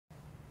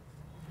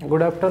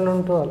Good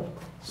afternoon to all.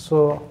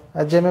 So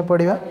आज मैं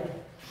पढ़िबा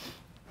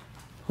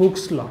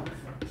Hooke's law.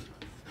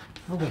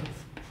 Okay,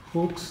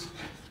 Hooke's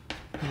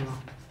law.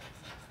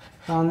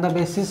 On the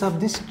basis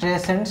of the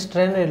stress and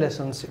strain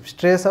relationship.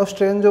 Stress और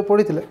strain जो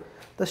पढ़ी थिले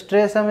तो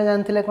stress हमें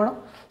जानथिले कोन?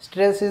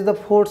 Stress is the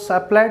force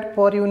applied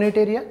per unit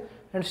area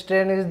and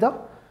strain is the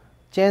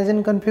change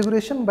in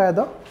configuration by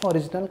the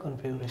original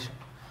configuration.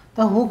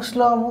 तो Hooke's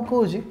law हम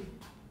कहू छी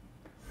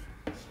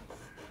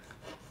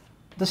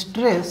the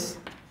stress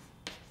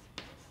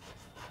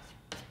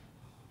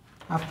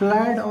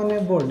applied on a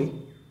body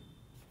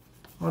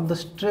or the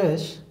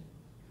stress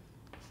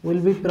will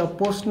be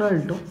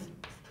proportional to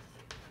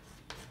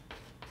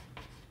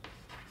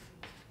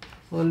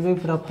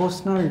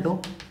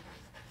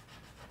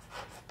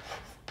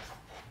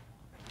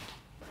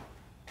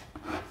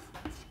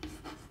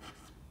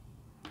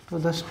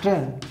the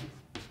strain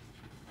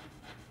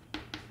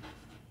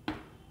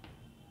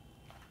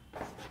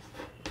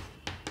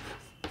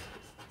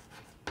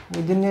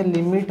within a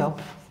limit of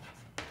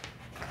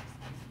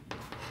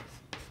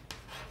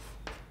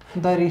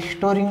the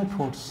restoring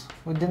force,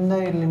 within the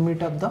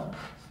limit of the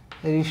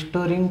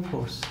restoring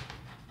force.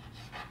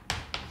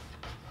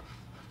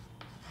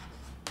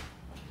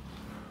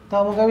 तो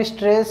हमको भी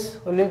stress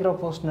will be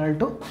proportional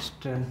to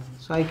strain.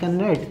 So I can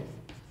write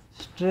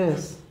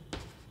stress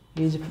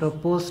is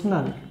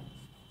proportional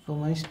to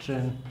my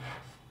strain.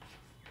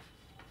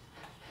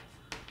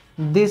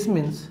 This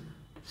means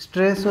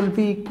stress will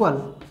be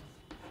equal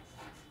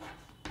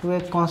to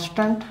a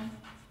constant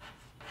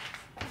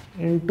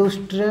into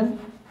strain,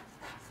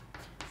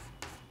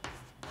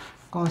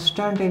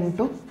 constant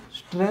into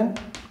strain.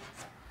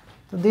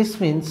 So this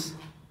means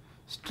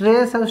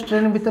stress और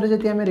strain भीतर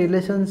जति हमें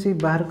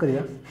relationship बाहर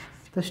करिया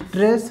तो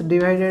stress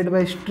divided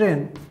by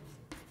strain,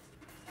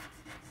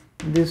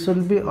 this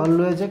will be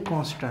always a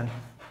constant.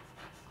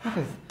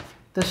 Okay,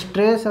 the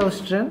stress और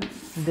strain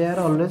they are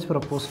always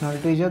proportional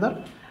to each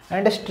other,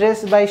 and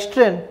stress by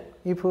strain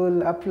if we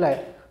will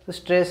apply the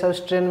stress और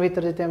strain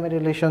भीतर जति हमें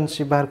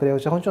relationship बाहर करिया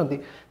चाहूचंती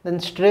then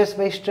stress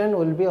by strain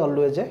will be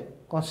always a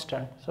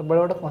constant. So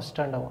बड़ा बड़ा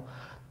constant हो.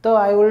 So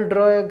I will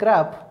draw a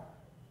graph,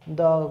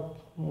 the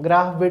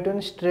graph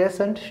between stress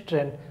and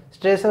strain.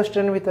 Stress और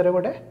strain भीतर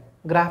गोटे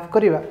graph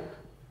करिवा,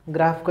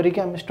 graph करी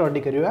के हम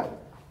study करिवा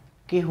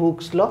कि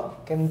Hooke's law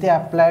केमती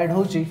applied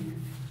होची,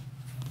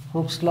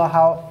 Hooke's law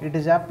how it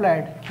is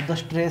applied to the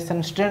stress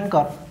and strain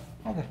curve.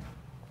 Okay.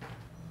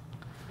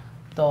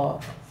 So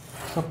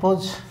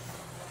suppose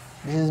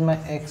this is my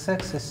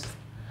x-axis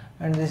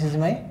and this is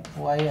my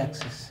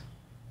y-axis.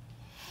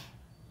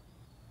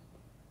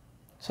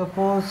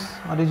 Suppose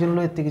origin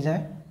लो इतनी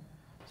जाए.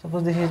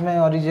 Suppose this is my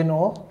origin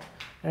O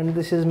and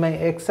this is my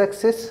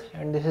x-axis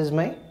and this is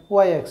my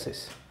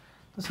y-axis.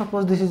 So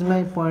suppose this is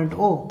my point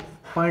O,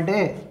 point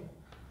A.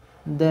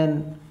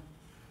 Then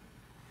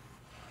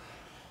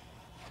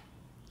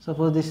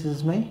suppose this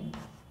is my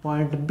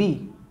point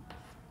B.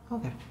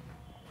 Okay.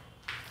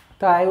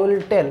 So I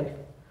will tell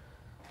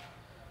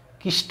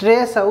कि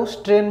stress और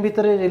strain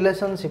भीतर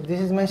relationship. This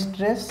is my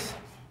stress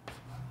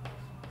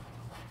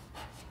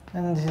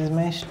and this is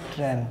my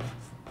strain.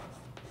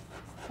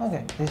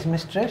 Okay, this is my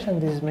stress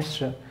and this is my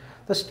strain.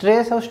 तो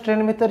stress और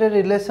strain भीतर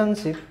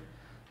relationship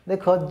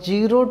देखो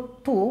 0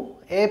 to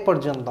A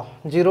पर्यंत,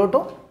 0 to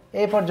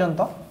A पर्यंत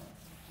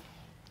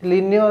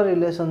linear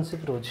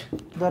relationship rose.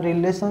 The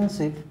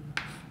relationship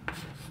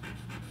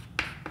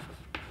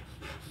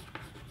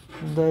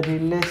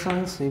between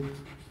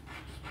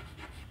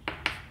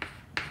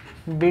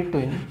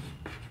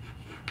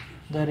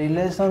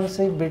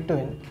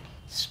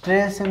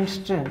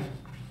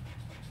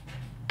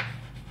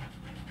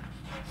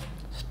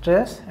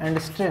stress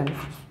and strain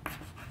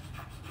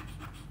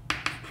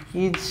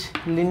is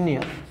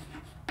linear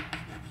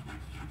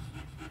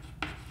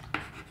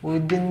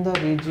within the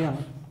region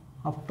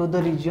up to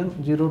the region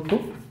 0 to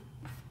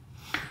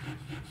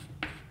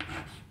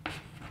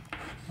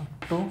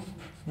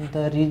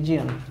the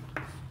region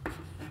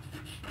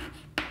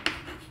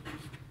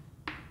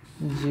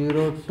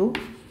 0 to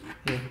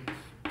A.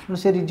 तो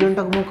से region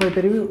तक मैं कह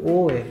परिबी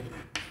OA.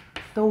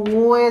 तो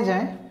OA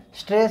जाए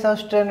stress और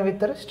strain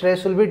भीतर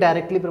stress will be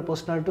directly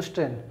proportional to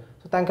strain.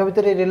 So तांका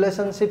भीतर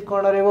relationship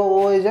कौन रहेगा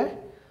OA जाए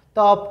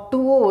तो up to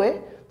OA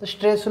the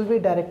stress will be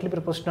directly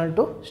proportional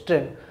to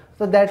strain.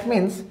 So that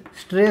means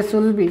stress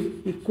will be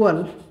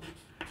equal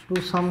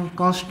to some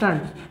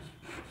constant.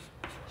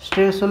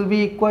 Stress will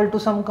be equal to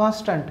some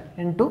constant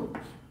into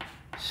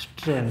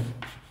strain.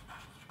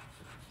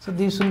 So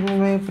this will be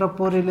my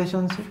proper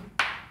relationship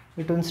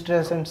between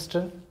stress and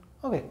strain.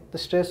 Okay, the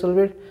stress will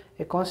be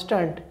a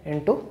constant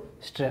into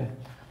strain.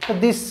 So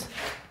this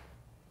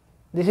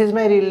is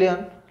my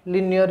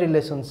linear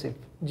relationship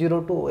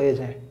 0 to A.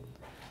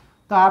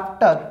 So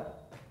after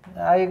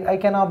I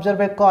can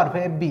observe a curve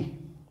AB.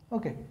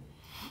 Okay.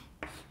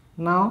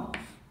 Now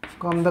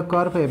come the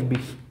curve AB.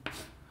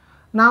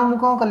 Now I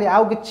will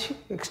apply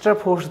extra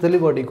force to the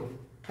body.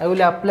 I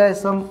will apply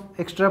some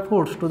extra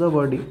force to the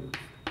body.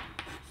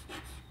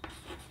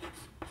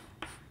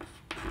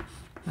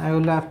 I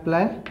will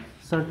apply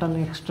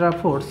certain extra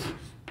force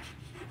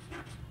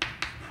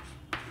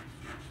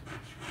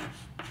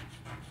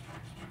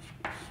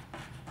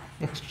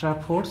extra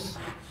force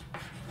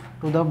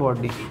to the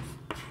body.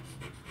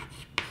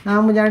 ना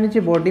मुझे जानी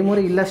body more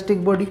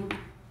elastic body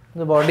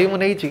जो body मुझे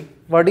नहीं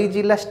body is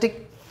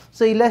elastic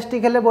so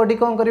elastic हेल्ले body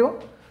कौन करिवो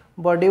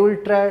body will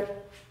try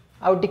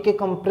आउ टिके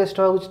compressed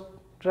हो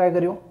try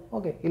करिवो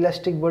okay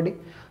elastic body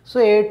so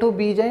A to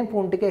be जाए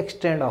पुणी टिके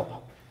एक्सटेंड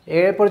हो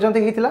ए पर्यंत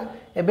होता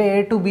एबे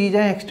ए टू बी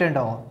जाए एक्सटेंड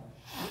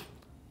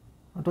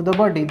हो to the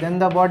body then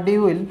the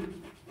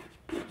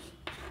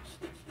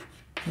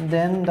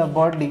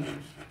body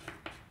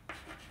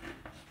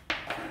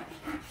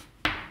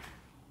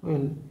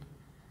will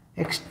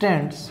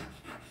extends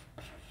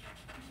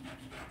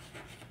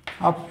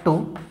up to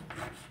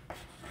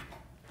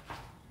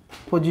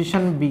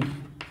position B.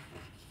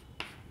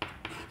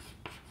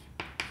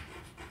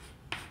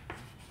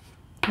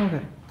 Okay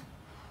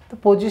तो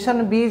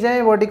पोजीशन बी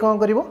जाए बॉडी कौन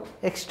करिवो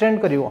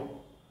एक्सटेंड करिवो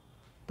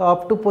तो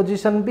up to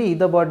position be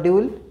the body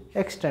will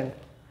extend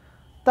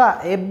तो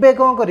एबे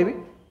कौन करिवि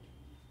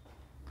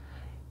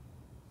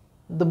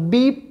द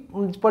बी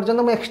पर्यंत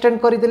मुझे एक्सटेंड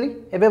करदेली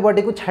एबे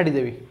बॉडी को छाड़ी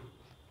देवी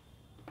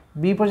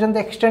बी पर्यंत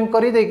एक्सटेंड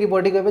कर देकी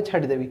बॉडी को एबे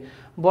छाड़ी देवी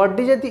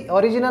बॉडी जदि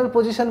ओरिजिनल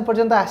पोजीशन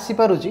पर्यंत आसी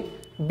पारुची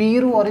बी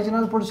रु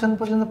ओरिजिनल पोजीशन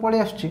पर्यंत पळै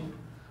आछी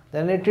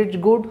then it is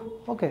good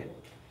okay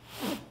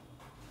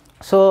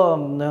so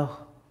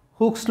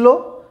Hooke's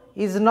law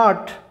is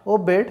not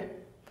obeyed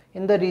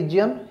in the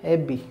region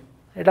AB.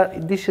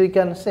 This we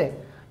can say.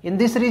 In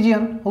this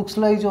region, Hooke's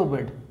law is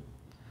obeyed.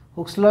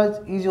 Hooke's law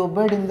is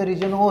obeyed in the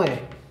region OA.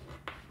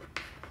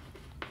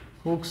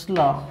 Hooke's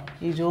law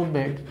is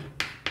obeyed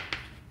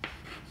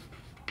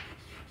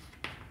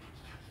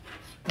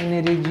in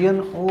a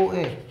region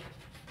OA.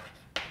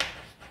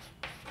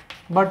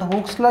 But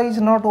Hooke's law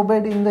is not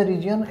obeyed in the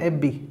region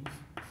AB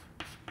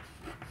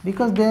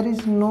because there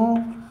is no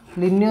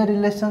linear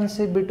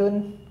relationship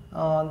between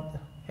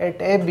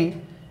at AB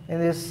in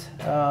this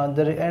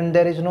and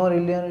there is no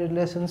linear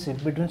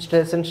relationship between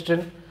stress and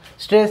strain.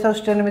 Stress और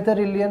strain में तो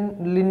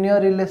linear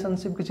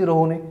relationship किसी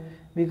रहोने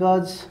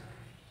because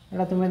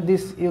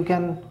this you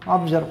can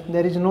observe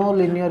there is no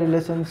linear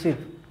relationship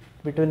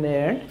between A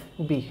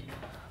and B.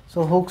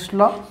 So Hooke's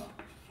law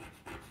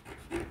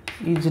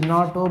is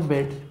not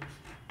obeyed.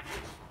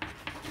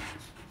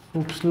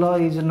 Hooke's law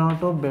is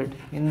not obeyed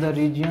in the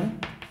region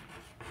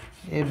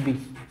AB.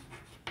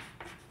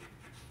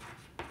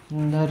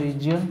 In the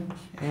region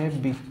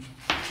AB.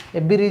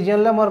 AB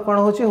region la मोर कौन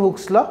होची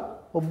Hooke's law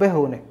obey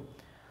होने.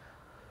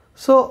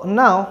 So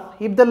now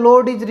if the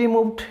load is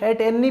removed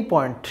at any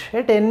point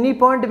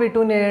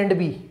between A and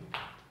B,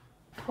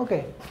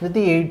 okay,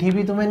 यदि एठी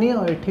भी तुम्हें नहीं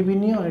हो एठी भी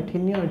नहीं हो एठी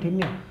नहीं हो एठी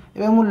नहीं हो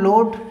एबे मु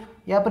लोड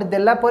या पर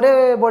देला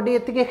परे बॉडी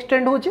एति के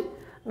एक्सटेंड होची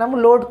ना मु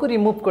लोड को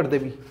रिमूव कर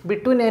देबी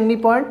between any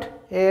point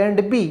A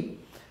and B,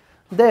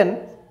 then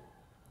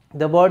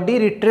the body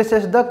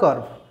retraces the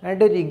curve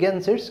and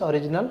regains its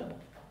original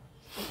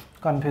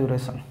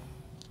configuration.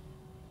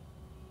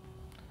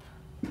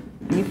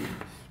 If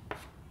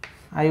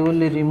I will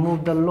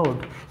remove the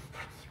load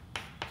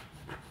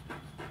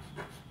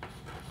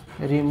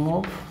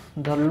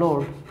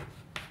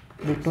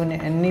between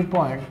any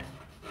point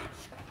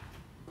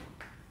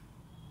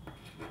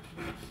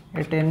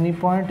at any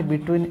point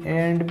between A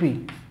and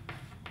B,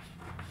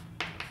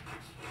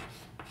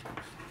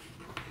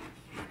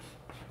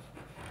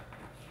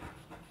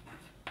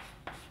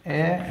 A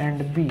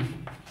and B,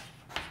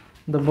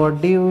 the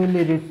body will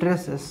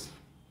retraces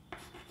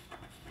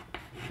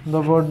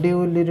the body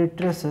will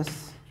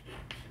retraces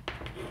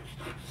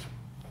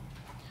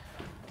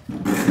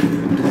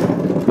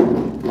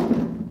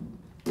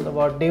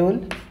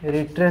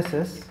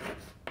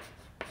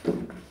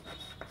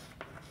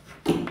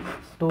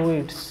to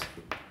its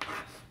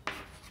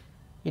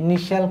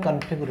initial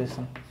configuration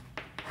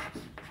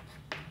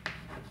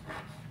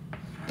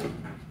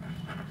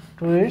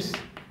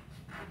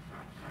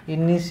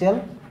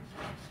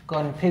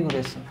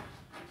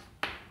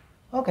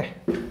okay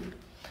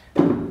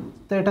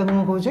तो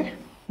यहाँ को मुझे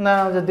ना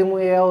जदि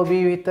मुझे ए और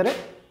B भितर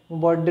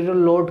body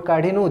load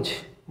काढ़ी नौ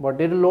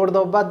बॉडी लोड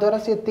दबा द्वारा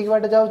सी एति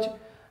बाट जाऊँच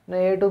ना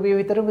ए टू बी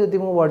भितर जब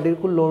मो बॉडी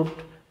को लोड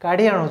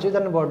काढ़ी आणुची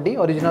देन बॉडी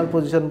ओरिजिनल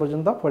पोजीशन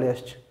पर्यंत पळै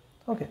आछी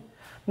ओके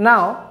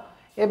नाउ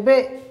एबे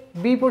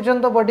बी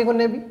पर्यंत बॉडी को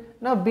नेबी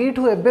ना बी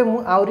टू एबे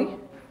मु आउरी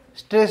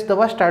स्ट्रेस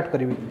दबा स्टार्ट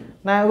करी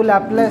ना I will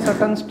apply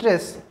certain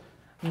stress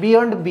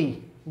beyond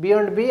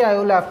B I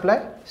will apply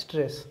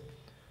stress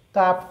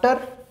तो after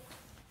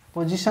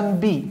position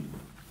B,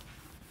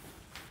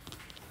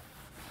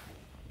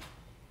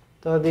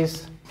 so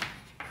this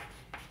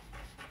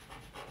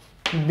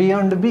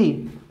beyond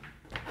B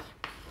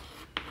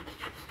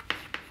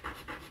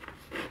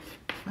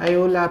I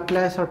will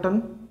apply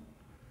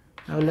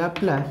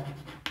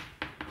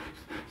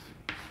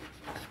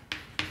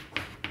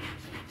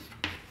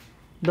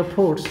the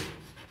force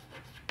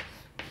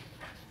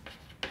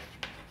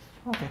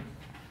okay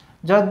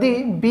जदि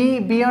बी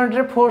बियॉन्ड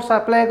रे फोर्स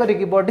अप्लाई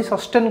करी बॉडी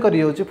सस्टेन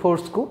करी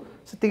force को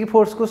से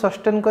force को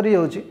sustain करी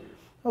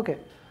okay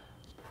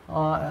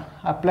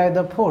apply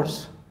the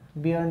force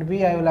beyond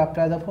B I will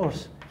apply the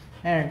force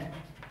and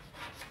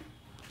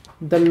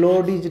the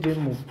load is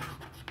removed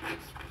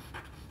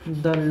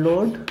the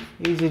load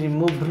is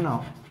removed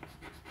now.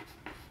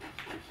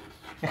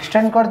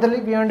 Extend कर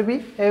देली beyond b,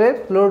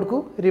 एवे load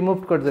को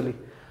remove कर देली.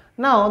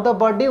 Now the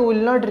body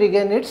will not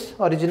regain its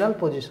original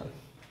position.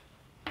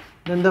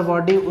 Then the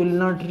body will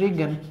not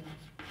regain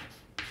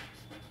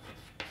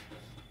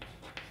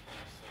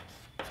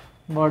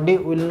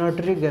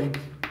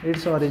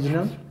its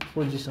original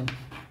position.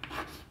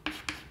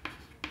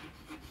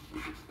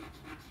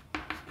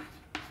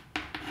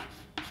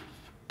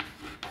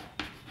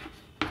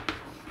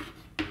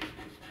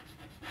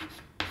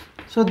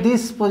 So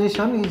this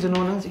position is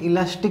known as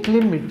elastic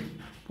limit.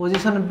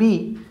 Position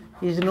B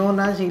is known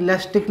as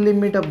elastic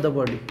limit of the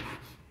body.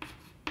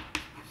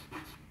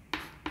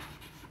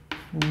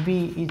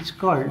 B is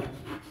called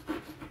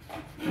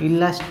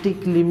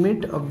elastic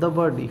limit of the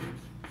body.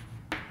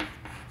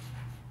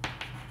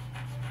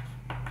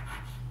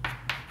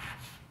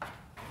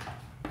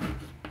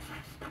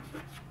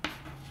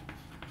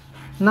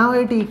 Now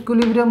at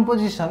equilibrium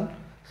position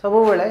सब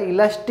बेले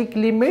elastic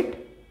limit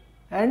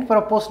and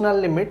proportional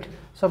limit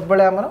सब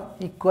बेले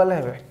आमर equal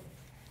हेबे.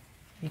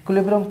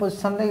 Equilibrium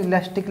position रे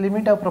elastic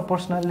limit और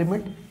proportional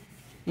limit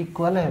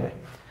equal हेबे.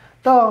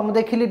 तो हम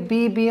देखिली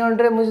बी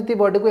बियॉन्ड रे मुझे जदी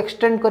बॉडी को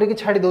एक्सटेंड करके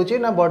छाड़ी दोची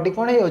ना बॉडी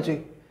कोन हे होची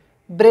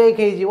ब्रेक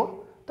हे जीवो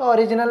तो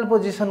ओरिजिनल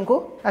पोजीशन को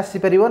आसी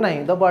परिबो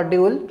नाही. The body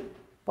will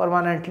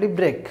permanently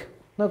break.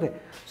 Okay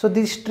so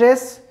the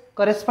stress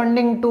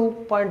corresponding two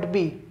point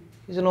B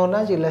is known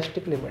as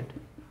elastic limit.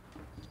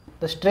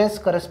 The stress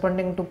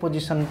corresponding to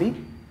position B,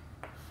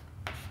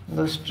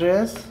 the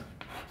stress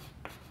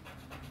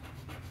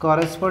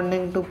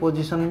corresponding to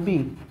position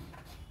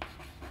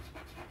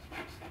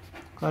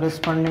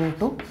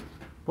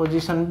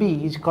B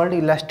is called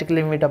elastic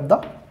limit of the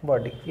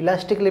body.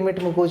 Elastic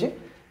limit मु कहूँ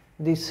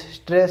this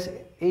stress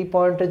A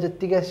point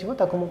जत्तिक आसीबो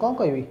ताको मु कोन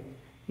कहबी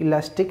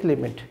elastic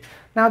limit.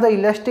 Now the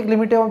elastic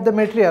limit of the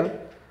material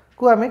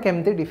को आमे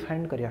केमते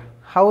define करिया.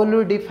 How will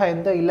we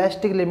define the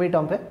elastic limit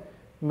of a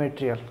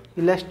material?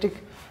 Elastic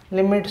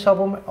limit सब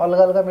अलग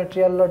अलग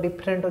material लो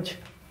different होची.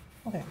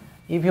 Okay,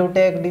 if you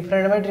take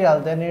different material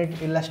then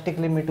its elastic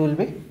limit will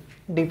be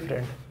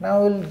different. Now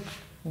we will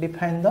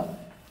define the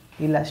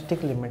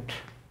elastic limit.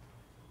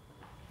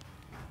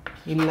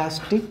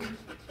 Elastic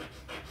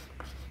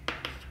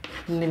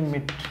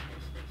limit.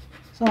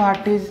 So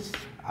what is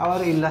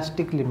our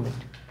elastic limit?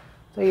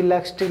 So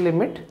elastic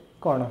limit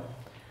कौन?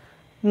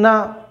 Now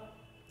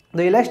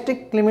the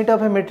elastic limit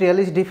of a material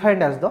is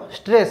defined as the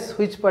stress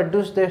which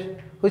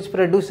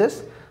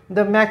produces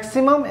the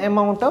maximum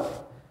amount of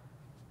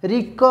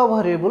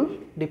recoverable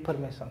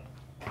deformation.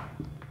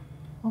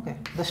 Okay,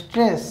 the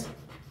stress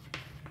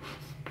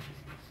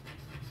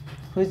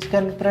which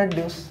can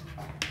produce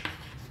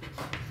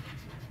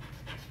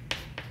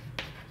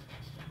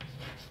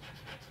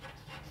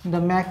the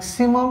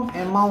maximum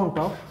amount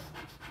of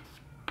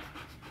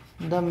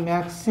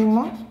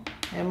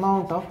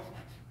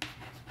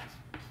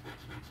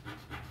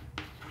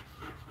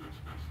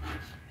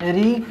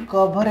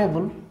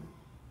recoverable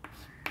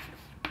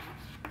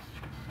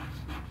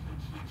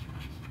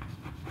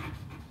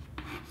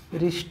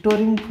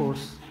restoring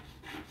force.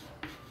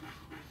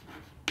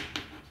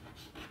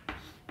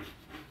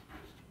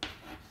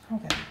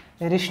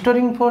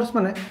 Restoring force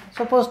माने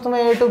suppose तुम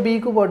ए to be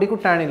को body को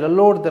टाणिल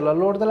load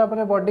देला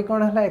पर body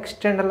कौन है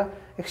extend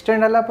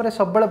है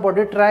सब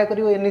बॉडी ट्राए कर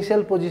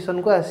इनिशियल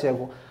पोजिशन को आसिया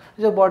को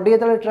जो बॉडी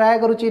जो ट्राए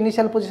करुच्ची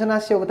इनिशियल पोजिशन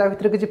आसिया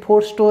भर किसी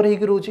फोर्स स्टोर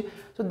हो रोचे.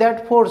 So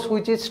that force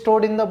which is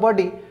stored in the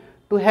body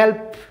to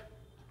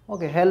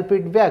help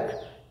it back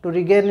to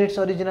regain its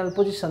original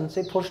position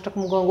से फोर्स टाक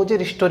कौन कौन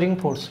रिस्टोरिंग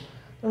फोर्स.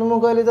 तेणु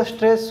मुझे कहली the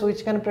stress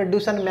which can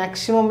produce an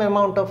maximum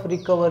amount of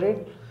recovery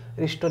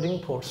restoring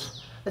force.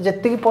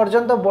 जी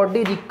पर्यंत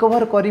body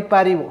recover करी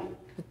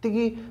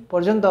जी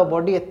पर्यंत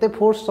body एत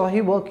फोर्स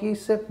सहिबो कि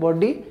से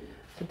बॉडी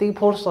से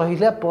फोर्स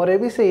सहिला परे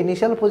भी से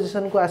इनिशियल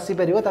पोजिशन को आसी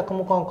परिबो ताको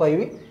मु कोन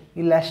कहबी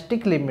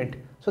elastic limit.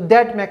 So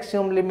that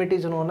maximum limit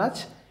is known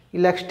as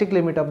elastic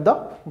limit of the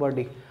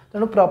body.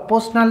 तेणु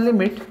proportional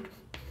limit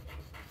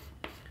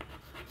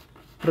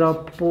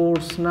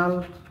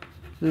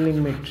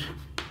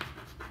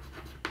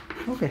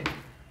okay,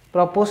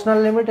 proportional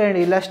limit and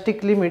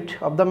elastic limit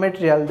of the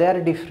material, they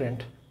are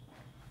different.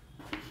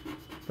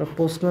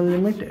 Proportional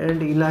limit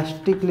and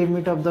elastic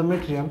limit of the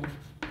material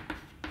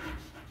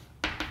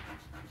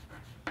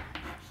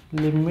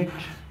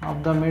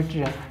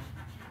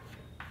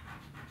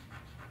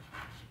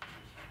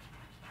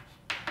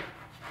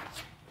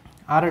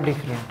are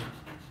different.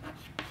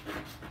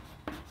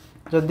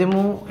 जदि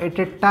मु eight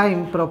ए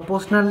time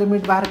proportional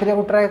limit बाहर करिया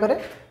को try करे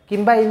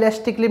किंबा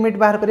elastic limit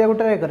बाहर करिया को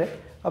ट्राई करे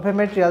of a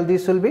material,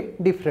 this will be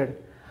different.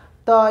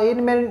 So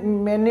in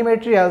many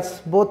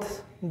materials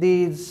both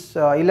these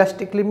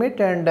elastic limit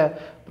and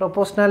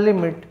proportional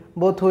limit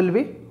both will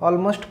be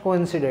almost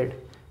coincided.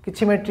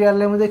 किछि material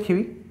ले मु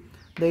देखिबी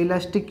the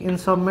elastic in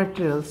some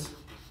materials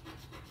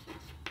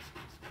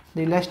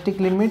the elastic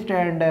limit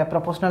and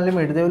proportional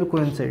limit they will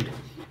coincide.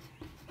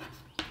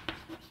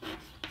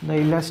 The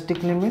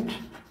elastic limit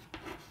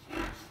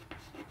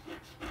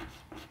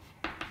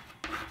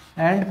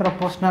and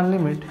proportional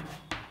limit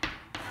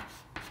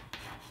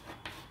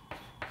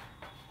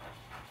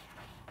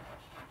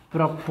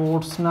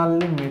proportional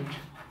limit,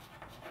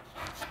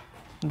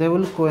 they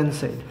will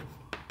coincide.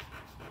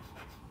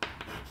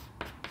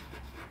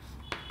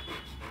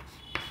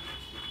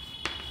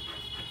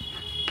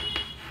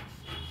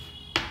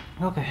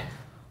 Okay,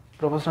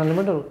 proportional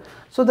limit.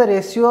 So the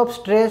ratio of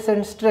stress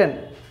and strain,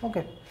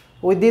 okay,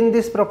 within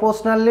this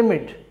proportional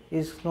limit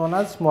is known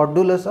as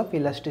modulus of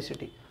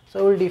elasticity.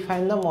 So we will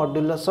define the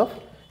modulus of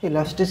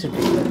elasticity.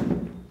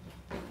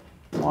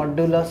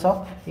 Modulus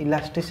of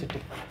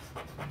elasticity.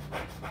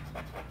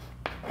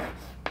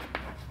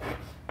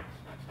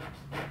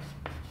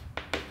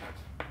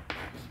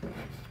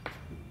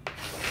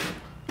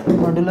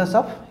 Modulus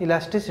of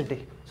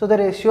elasticity. So the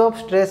ratio of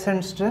stress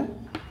and strain,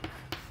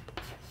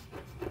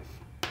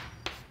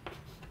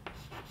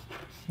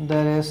 the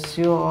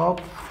ratio of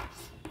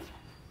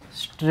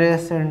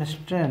stress and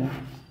strain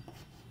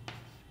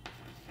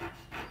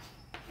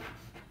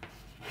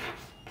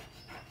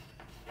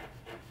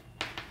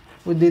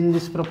within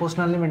this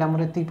proportional limit,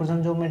 आमर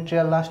 80% जो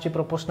material last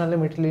proportional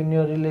limit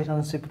linear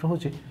relationship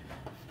रहुची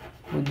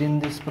within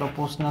this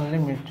proportional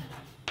limit,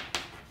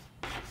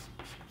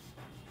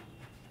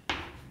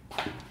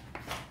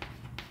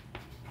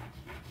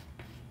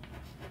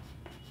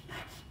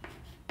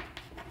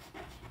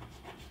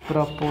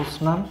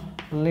 proportional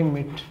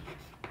limit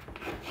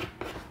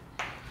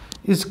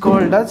is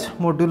called as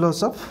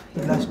modulus of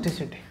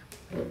elasticity.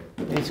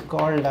 Is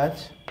called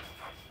as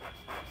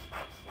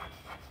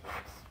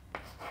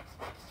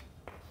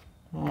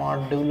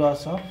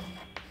modulus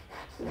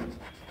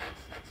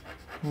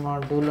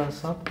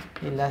of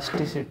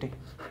elasticity.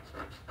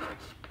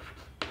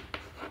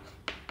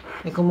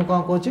 एक मु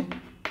कौन कहूँ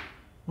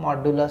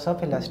modulus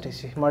of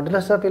elasticity.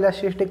 Modulus of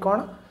elasticity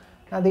कौन?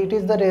 And it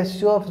is the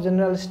ratio of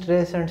general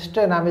stress and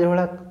strain. आमे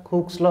जो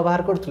Hooke's law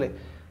बाहर करथले,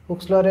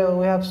 Hooke's law रे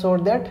we have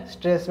showed that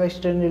stress by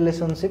strain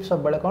relationship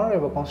सब बड़े कौन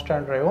रहेगा,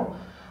 constant रहेगा.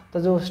 तो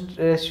जो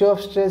ratio of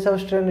stress और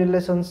strain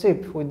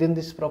relationship within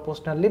this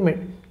proportional limit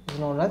is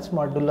known as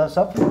modulus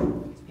of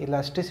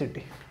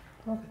elasticity.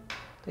 Okay.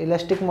 तो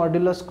elastic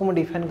modulus को मैं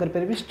define कर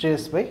पारे भी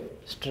stress by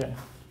strain.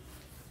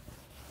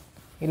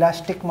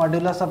 Elastic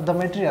modulus of the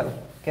material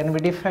can be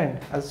defined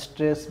as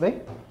stress by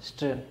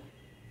strain.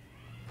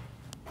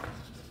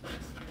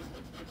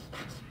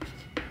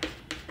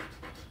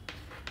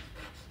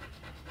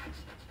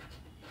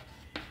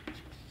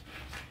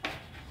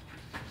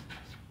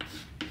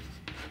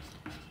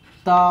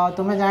 तो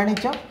तुम्हें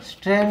जानिच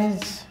strain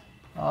is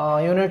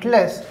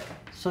unitless.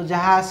 सो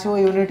जहाँ आसो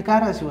यूनिट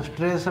कार आसो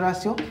स्ट्रेस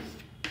आसो.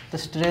 तो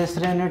स्ट्रेस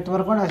रे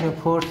नेटवर्क कौन आसो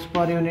फोर्स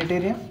पर यूनिट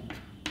एरिया.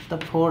 तो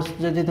फोर्स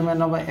जदि तुम्हें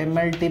नब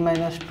mlt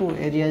 - 2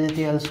 एरिया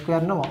जदि l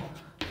स्क्वायर नब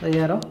तो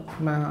यार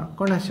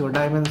कौन आसो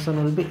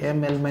dimension will be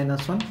ml -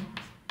 1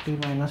 t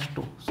 -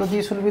 2. So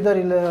this will be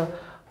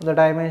the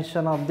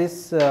dimension of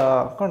this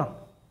कौन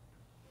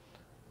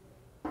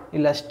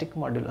इलास्टिक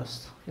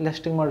मॉड्यूलस.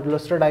 इलास्टिक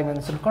मॉड्यूलस रो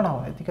डायमेंशन कौन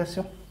हो एतिक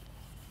आसो.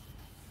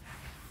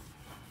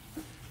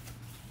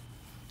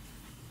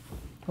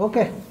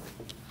 Okay,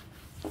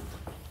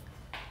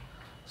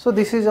 so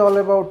this is all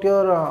about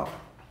your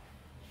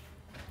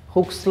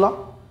Hooke's law,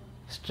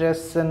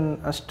 stress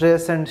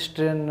and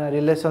strain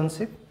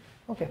relationship.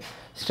 Okay,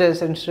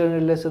 stress and strain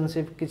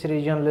relationship किसी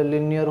region ले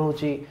linear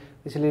होची,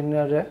 किसी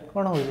linear रे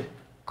कौन होची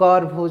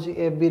curve होची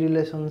AB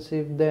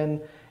relationship, then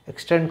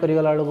extend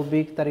करियो लाडो को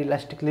B तार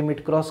elastic limit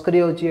cross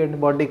करियो होची and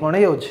body कौन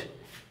है होची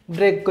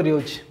break करियो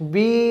होची. B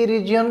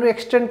region रे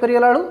extend करियो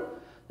लाडो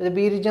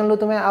बी रिजन लो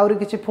तुम्हें आउरी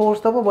किसी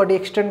फोर्स दबो बॉडी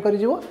एक्सटेंड करि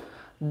जिवो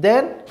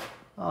then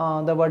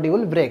the body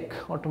will break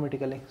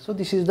automatically. So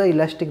this is the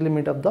elastic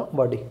limit of the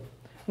body.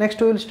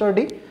 Next we will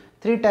study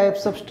 3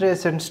 types of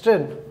stress and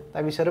strain. ता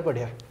विषय रे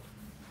पढिया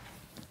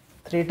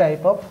 3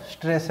 type of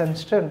stress and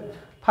strain.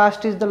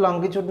 First is the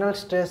longitudinal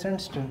stress and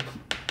strain.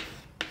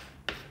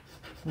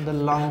 The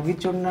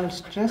longitudinal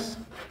stress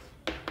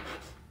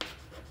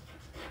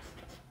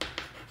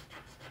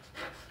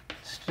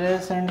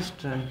and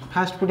strain.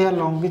 First पढ़िया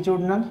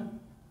longitudinal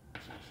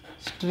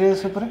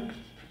stress उपरे,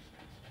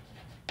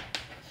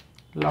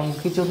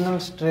 longitudinal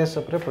stress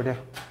उपरे पढ़िया.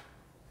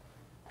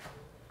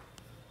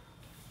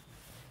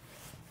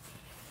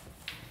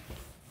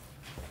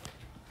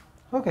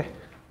 Okay,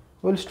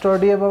 will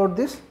study about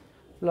this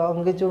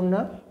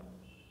longitudinal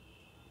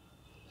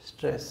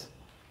stress.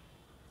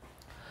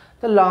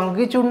 The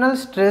longitudinal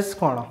stress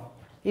कौन?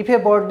 If a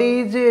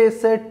body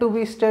is said to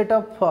be state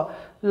of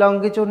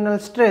longitudinal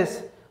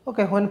stress,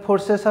 okay, when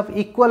forces of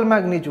equal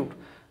magnitude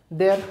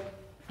there,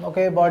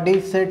 okay, body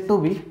is said to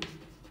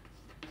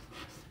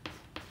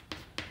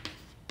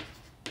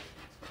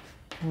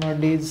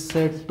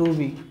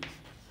be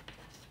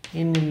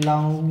in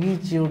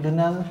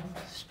longitudinal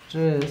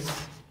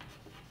stress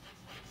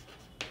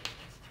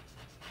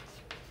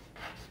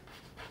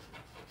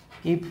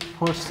if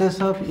forces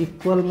of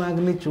equal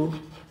magnitude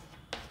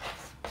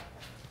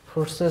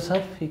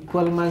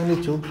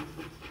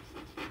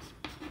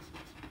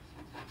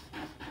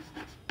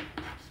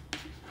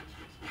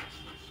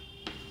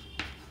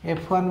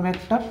F1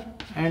 vector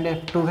and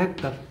F2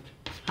 vector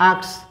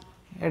acts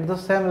at the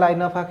same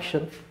line of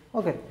action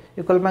Okay,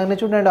 equal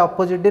magnitude and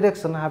opposite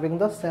direction having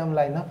the same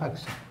line of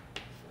action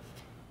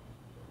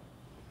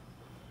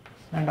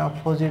and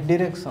opposite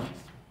direction.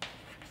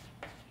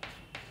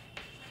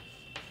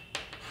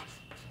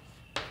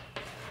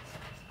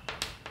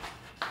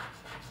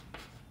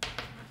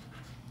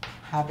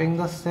 Having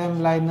the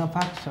same line of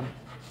action.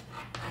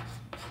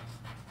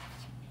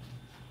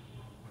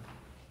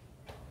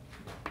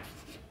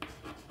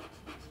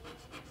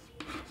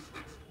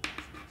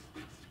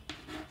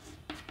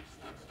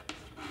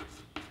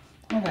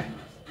 Okay,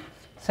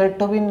 said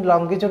to be in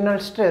longitudinal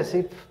stress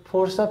if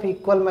force of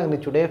equal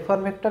magnitude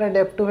F1 vector and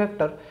F2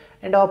 vector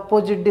and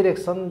opposite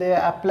direction they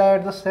apply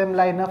at the same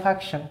line of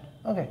action.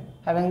 Okay,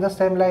 having the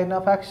same line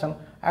of action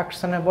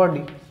acts on a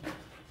body,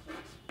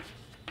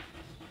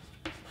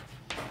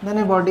 then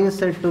a body is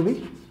said to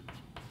be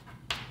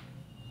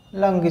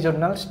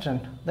longitudinal strain.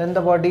 Then the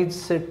body is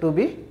said to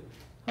be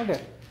okay,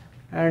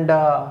 and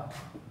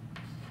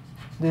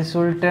this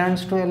will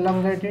tends to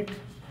elongate it.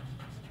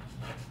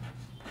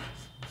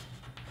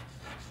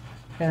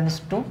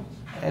 Tends to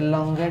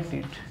elongate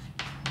it.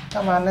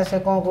 तो माने से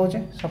कौन कौचे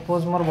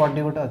suppose more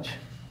body गोटे अच्छे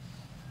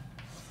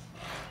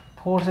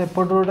force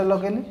एपट गोटे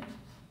लगेली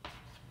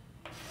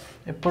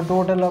एपट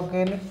गोटे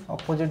लगेली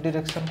अपोजिट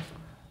डायरेक्शन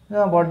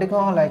बॉडी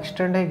कौन है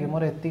एक्सटेंड है कि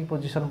मोर एतिक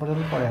पोजीशन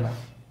पर्यंत पळेला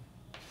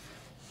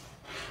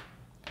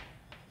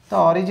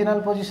तो ओरिजिनल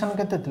पोजीशन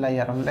केते थिला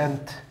यार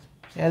लेंथ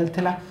एल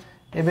थिला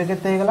एबे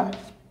केते हेगला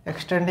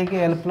एक्सटेंड है कि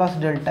एल प्लस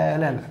डेल्टा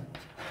एल है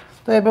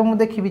तो एबे मु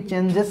देखिबी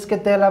चेंजेस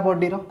केते हला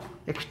बॉडी रो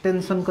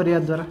एक्सटेंशन करिया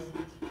द्वारा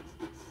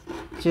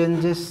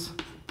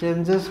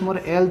चेंजेस मोर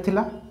एल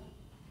थिला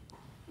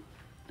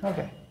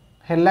ओके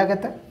हेला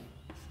केते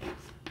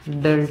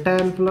डेल्टा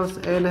एल प्लस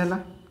एल हेला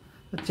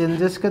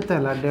चेंजेस केते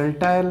हला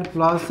delta L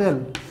plus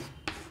L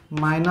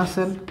minus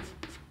L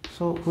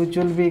so which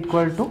will be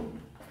equal to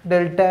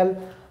delta L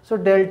so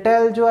delta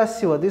L जो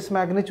आसीबो this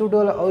magnitude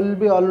will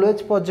be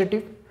always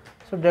positive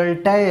so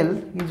delta L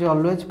is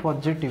always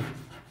positive.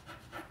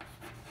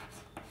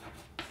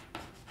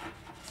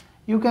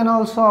 You can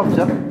also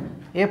observe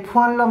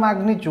F1 low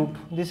magnitude,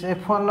 this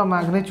F1 low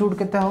magnitude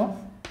कितना हो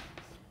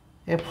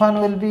F1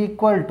 will be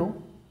equal to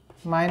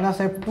minus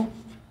F2.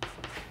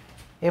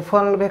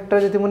 F1 vector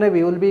जति मुने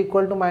भी will be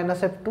equal to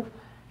minus F2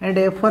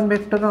 and F1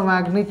 vector low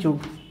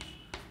magnitude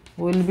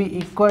will be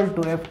equal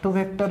to F2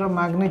 vector low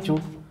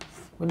magnitude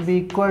will be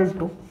equal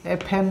to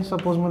Fn.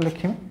 Suppose मैं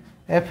लिखूँ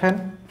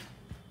Fn.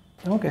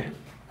 Okay,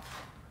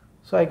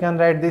 so I can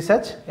write this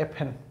as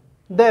Fn.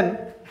 Then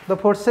the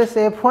forces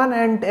F1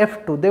 and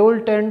F2 they will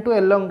tend to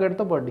elongate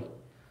the body.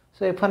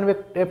 So F1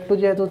 F2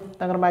 जेहेतु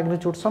तांकर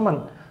magnitude समान,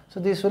 so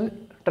this will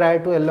try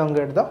to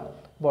elongate the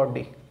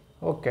body.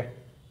 Okay,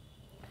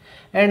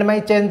 and my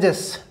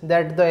changes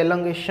that the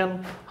elongation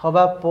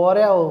हवा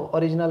परे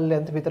original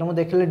length भीतर मु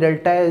देखिले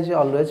delta L is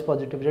always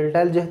positive.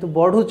 Delta L जेहेतु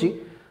बढ़ुची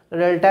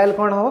delta L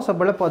कौन हवा सब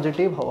बड़े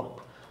positive हवा.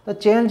 The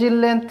change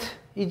in length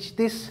is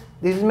this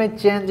is my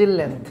change in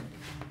length.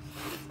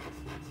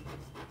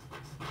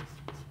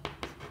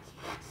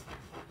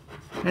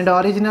 And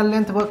original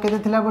length केते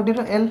थिला बॉडी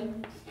रो L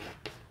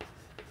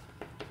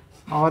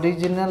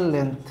original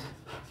length.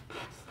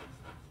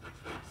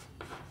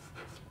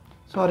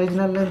 So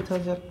original length हो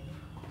जाए.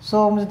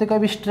 So मुझे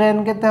कभी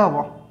strain केते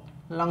हबो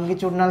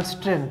longitudinal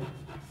strain.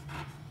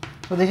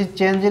 So this is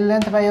change in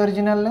length by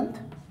original length.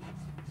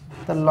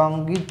 The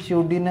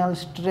longitudinal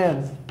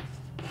strain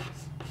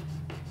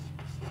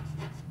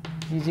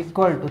is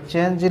equal to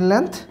change in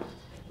length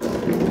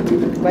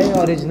by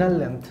original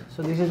length.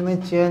 So this is my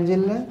change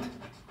in length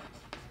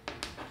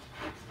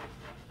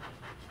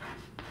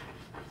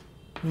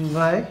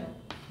by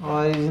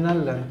original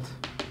length.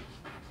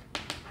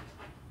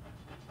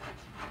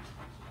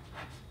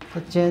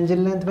 So change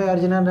in length by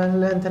original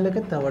length है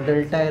कितना हुआ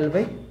delta L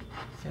by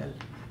L.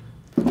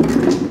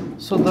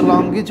 So the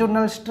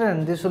longitudinal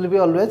strain this will be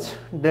always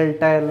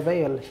delta L by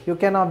L. You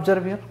can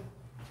observe here.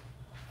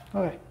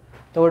 Okay.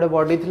 तो गोटे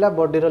body थिला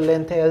body रो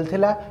length L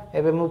थिला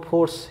एबे मु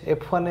force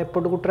F1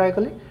 एपट को ट्राई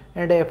कली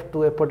एंड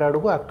F2 एपट आड़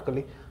को एक्ट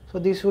कली. So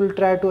this will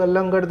try to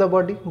elongate the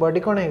body. Body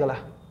कौन है गला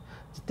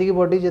जितकी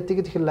बॉडी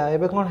जितकी थिला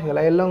एबे कौन है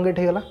गला elongate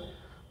है गला.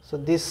 So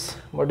this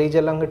body is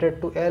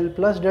elongated to L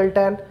plus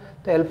delta L.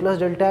 तो L plus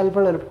delta L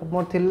पर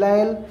मोर थिला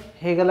L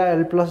है गला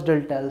L plus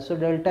delta L.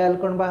 So delta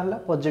L कौन बाहरला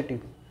positive.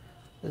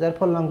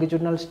 Therefore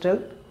longitudinal strain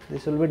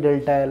this will be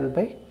delta L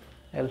by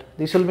L.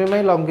 This will be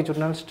my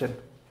longitudinal strain.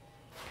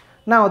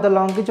 Now the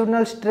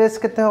longitudinal stress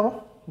केते हो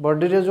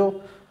body रे जो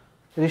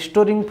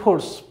restoring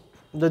force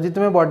जदि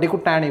तुमे body को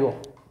टाणीबो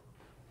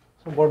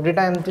so body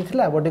टा एमती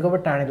थिला बॉडी को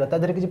टाणीलो ता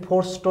देरे किछि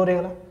फोर्स स्टोर हे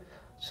गला.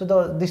 So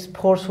this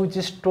force which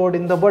is stored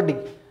in the body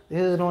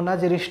this is known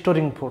as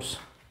restoring force.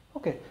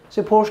 Okay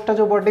से फोर्स टा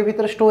जो बॉडी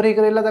भीतर स्टोर हे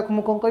करला ताको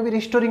मु कोन कहबी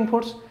रिस्टोरिंग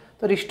फोर्स.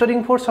 तो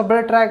रिस्टोरिंग फोर्स सब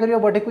ट्राई करियो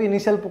बॉडी को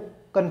इनिशियल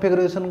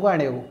कॉन्फ़िगरेशन को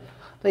आनियो.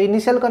 तो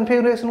इनिशियल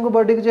कॉन्फ़िगरेशन को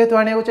बॉडी को जेहेतु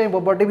आनियो चाहिए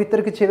बॉडी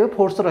भीतर किछि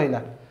फोर्स रहिला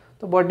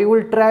तो body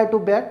will try to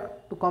back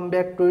to come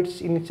back to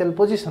it's initial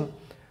position.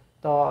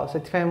 तो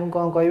सेथिफाई मु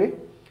कोन कहबी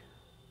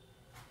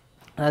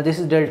this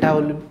is delta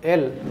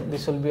L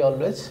this will be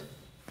always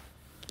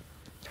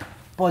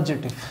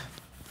positive.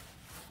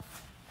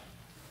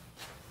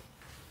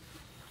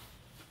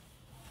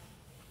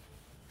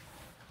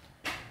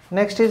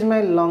 Next is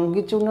my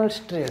longitudinal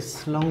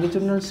stress.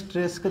 Longitudinal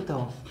stress कितना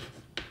हो?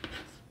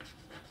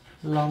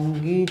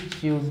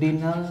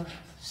 Longitudinal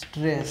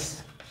stress.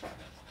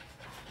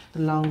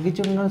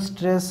 Longitudinal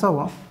stress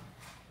हो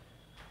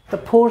the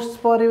force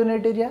per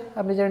unit area.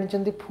 आप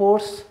जानते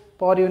force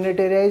per unit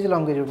area is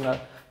longitudinal.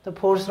 The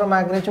force ro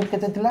magnitude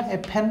कितना थिला?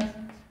 Fn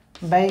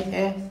by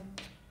A.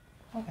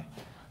 Okay.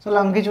 So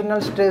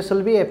longitudinal stress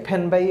will be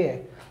Fn by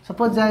A.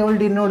 Suppose I will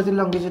denote the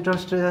longitudinal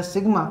stress as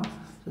sigma.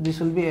 So this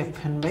will be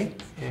Fn by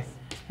A.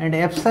 And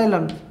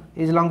epsilon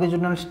is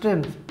longitudinal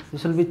strain.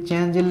 This will be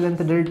change in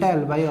length delta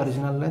L by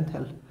original length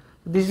L.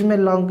 So this is my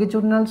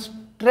longitudinal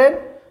strain.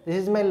 This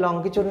is my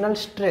longitudinal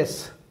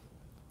stress.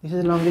 This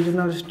is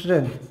longitudinal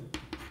strain.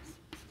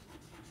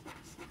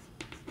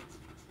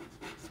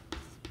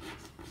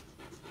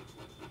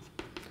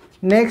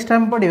 Next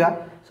हम पढ़िबा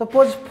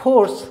suppose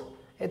force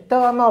एत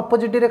आम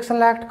opposite direction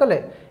ला act कले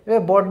a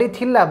body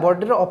थिला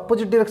body रो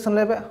opposite direction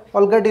ले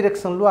अलग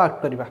direction लो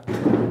act करबा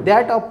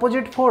that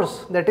opposite force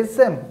that is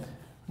same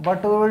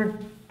but we will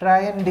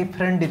try in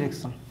different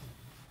direction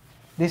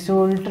this we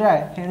will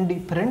try in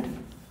different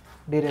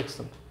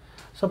direction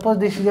suppose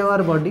this is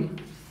our body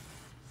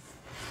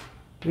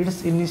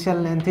its initial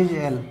length is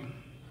L.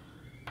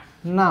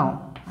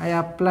 Now I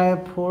apply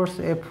force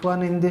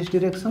F1 in this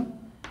direction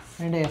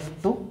and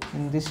F2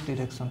 in this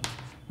direction.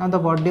 Now the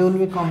body will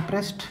be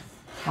compressed.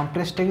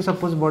 Compressed है कि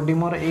suppose body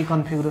मोर ए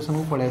configuration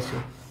को पड़े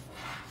आसियो.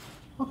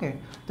 Okay.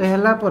 तो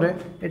हेला परे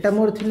एटा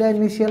मोर थिला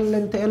initial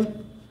length L.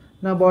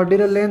 ना body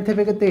रो length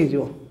है केते ही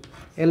जो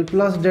L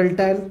plus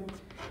delta L.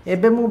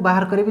 एबे मु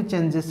बाहर करी भी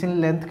changes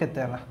in length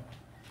केते हला.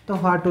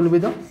 तो what will be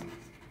the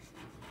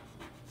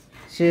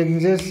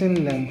changes in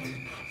length?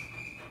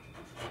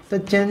 तो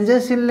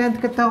चेंजेस इन लेंथ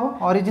कितना हो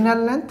ओरिजिनल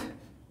लेंथ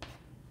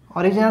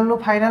ओरिजिनल लो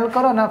फाइनल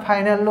करो ना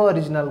फाइनल लो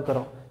ओरिजिनल करो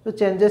तो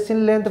चेंजेस इन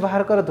लेंथ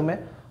बाहर करो तुम्हें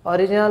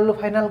ओरिजिनल लो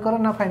फाइनल करो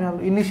ना फाइनल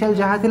इनिशियल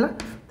जहाँ थिला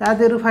ता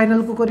देरु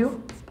फाइनल को करियो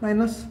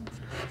माइनस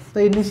तो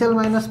initial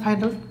minus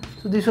final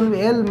so this will be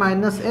L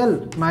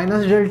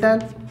minus delta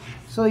L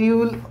so you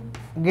will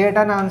get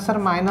an answer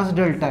minus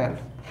delta L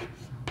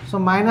so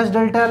minus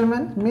delta L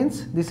means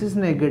this is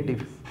negative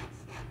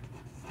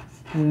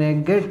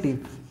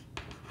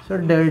so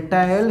delta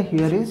L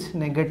here is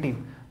negative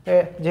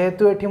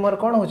जेहेतु एठी मोर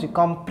कोन होची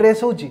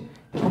compress होची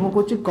तो हम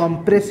कहूची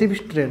compressive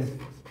strain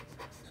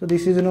so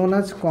this is known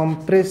as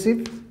compressive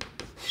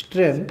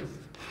strain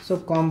so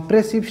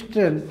compressive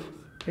strain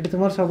एठी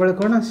तुमर सबले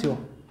कोन आसियो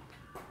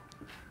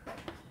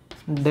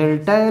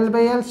delta L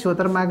by L सो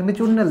तर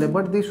मैग्नीट्यूड नेले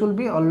but this will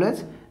be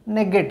always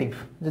negative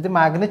जदि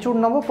magnitude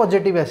Nebo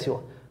positive आसियो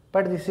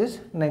but this is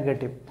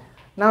negative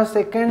now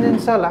second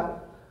जिंसला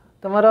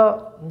तुम्हारा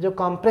जो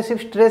compressive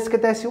stress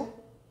केते आसियो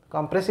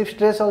compressive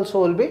stress also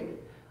will be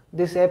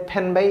this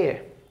Fn by A.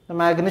 The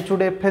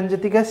magnitude Fn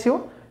जति आसियो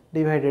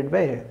divided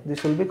by A.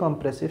 This will be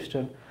compressive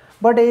strain.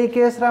 But A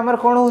case रे हमर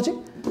कोन होची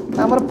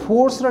हमर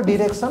force रो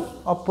direction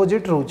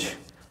opposite रहउछ.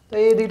 तो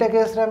ए दुईटा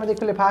केस रे हम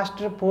देखले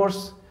फास्ट रे फोर्स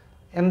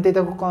एमती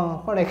तक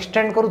कोन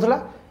एक्सटेंड करूथला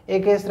ए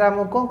केस रे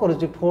हम कोन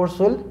करूची force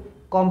will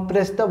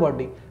compress the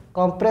body.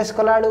 Compress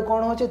कला आलु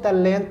कोन होची ता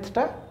लेंथ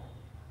टा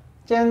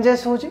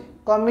चेंजेस होची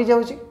कमी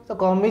जाउची तो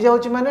कमी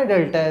जाउची माने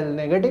डेल्टा L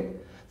नेगेटिव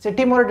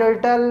सेठी मोर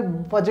डेल्टा L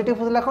पॉजिटिव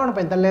होतला कोन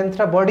पे त लेंथ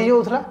रा बॉडी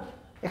होतला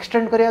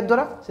एक्सटेंड करिया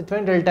द्वारा सेथि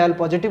डेल्टा L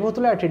पॉजिटिव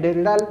होतला एठी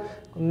डेल्टा L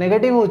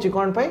नेगेटिव होची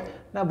कोन पे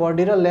ना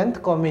बॉडी रो लेंथ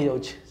कमी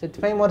जाउची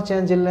सेथि मोर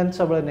चेंज इन लेंथ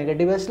सब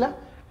नेगेटिव आसला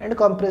and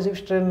compressive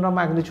strain row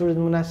magnitude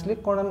मन आसली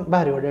कोन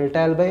बाहरियो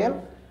delta L by L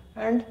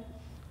and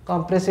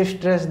compressive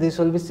stress this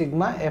will be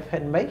sigma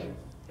Fn by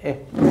A.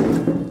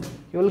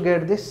 You will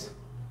get this.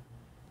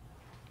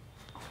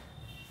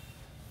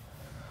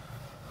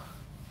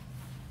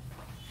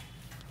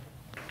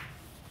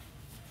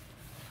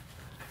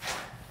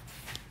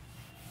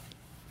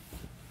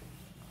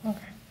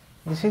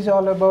 This is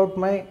all about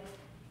my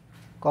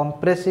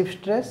compressive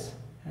stress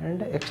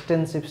and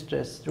extensive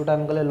stress जोटा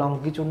हम कहले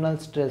longitudinal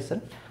stress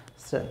and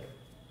strain.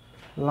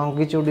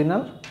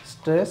 Longitudinal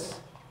stress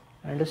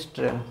and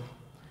strain.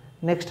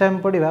 Next time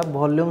पढ़िबा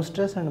volume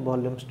stress and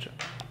volume strain.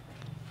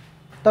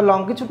 तो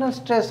longitudinal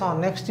stress हाँ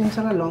next thing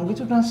सला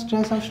longitudinal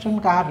stress और strain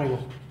कहाँ रहेगा?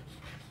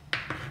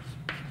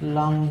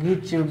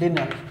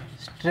 Longitudinal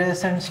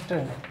stress and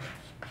strain.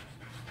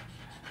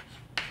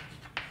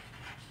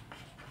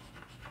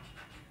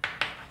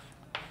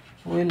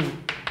 Will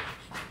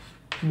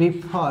be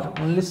for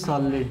only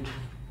solid.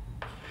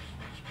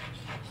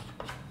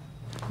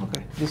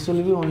 Okay, this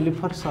will be only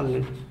for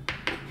solid.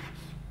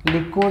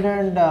 Liquid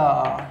and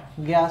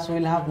gas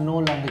will have no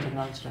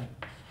longitudinal strain.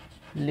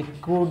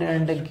 Liquid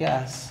and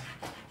gas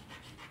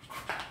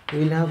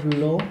will have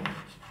no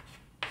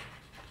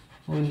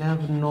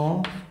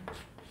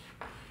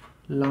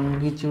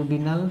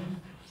longitudinal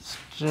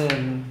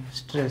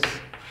stress.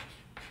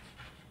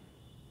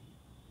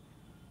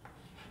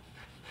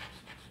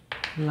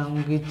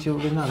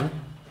 Longitudinal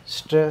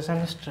stress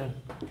and strain.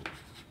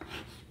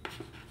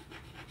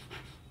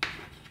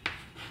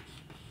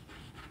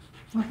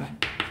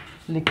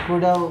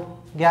 Liquid uh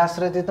gas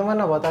रे जति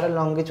मान हम तार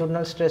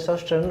longitudinal stress और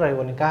strain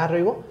रहबनी कहाँ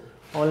रहइबो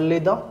only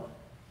the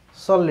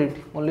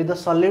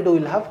solid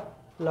will have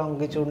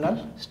longitudinal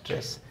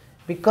stress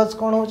because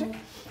कौन हो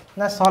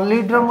ना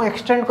सॉलिड रो मु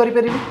एक्सटेंड करि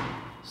परिबी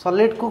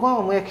सॉलिड को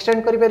कौन मु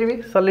एक्सटेंड करि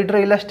परिबी सॉलिड रो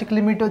इलास्टिक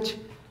लिमिट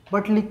अछि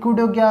बट लिक्विड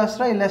और गैस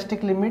रो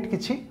इलास्टिक लिमिट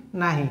किछि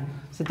नाही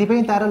सेति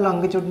पई तार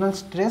लॉन्गिट्यूडिनल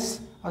स्ट्रेस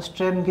और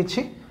स्ट्रेन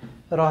किछि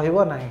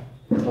रहइबो नाही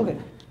ओके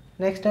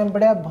नेक्स्ट टाइम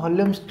पढ़िया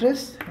volume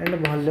stress and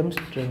volume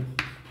strain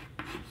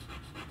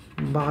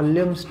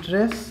volume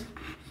stress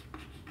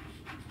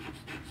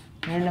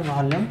and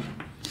volume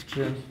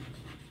strain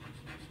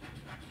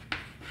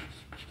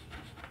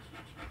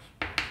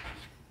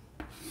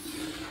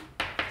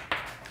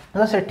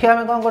तो सेठी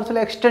आमे कौन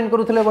करथले एक्सटेंड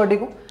करूथले बॉडी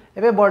को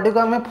एबे बॉडी को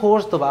आमे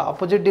फोर्स दबा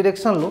opposite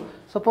direction low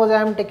suppose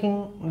I am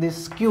taking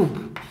this cube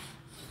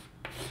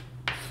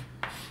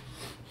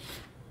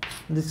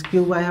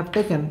I have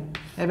taken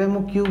एबे मु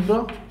क्यूब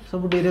रो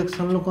सब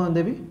डायरेक्शन लो कौन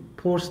देबी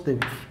फोर्स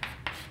देबी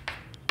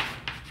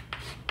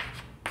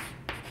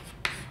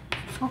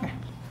ओके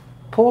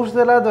फोर्स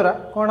देला द्वारा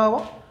कौन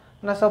हबो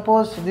ना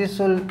suppose this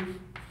will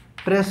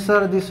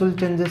pressure this will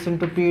changes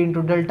into P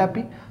into delta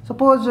P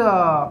suppose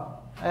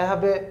I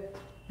have a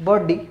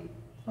body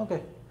okay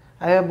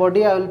I have a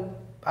body I will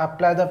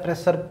apply the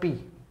pressure P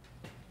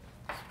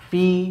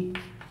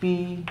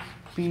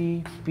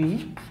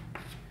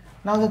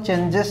now the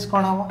changes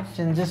कौन हम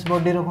changes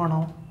body रो कौन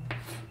हम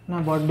ना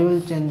body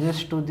will changes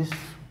to this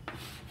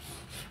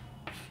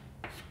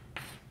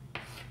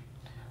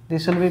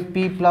will be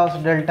P plus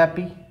delta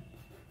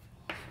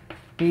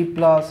P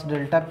plus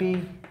delta P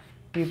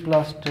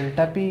plus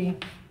delta P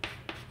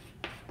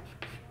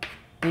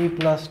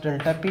plus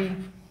delta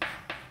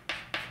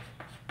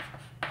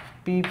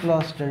P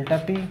plus delta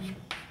P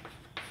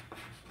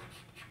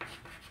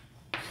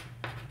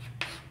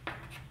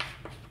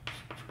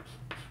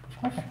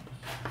okay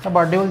the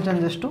body will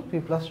changes to P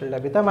plus delta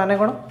P ता माने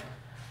कोन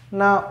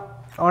ना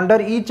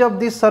under each of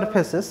these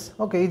surfaces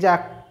okay is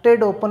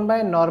acted upon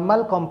by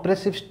normal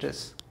compressive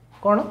stress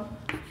cone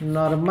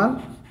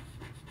normal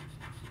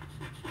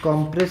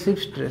compressive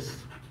stress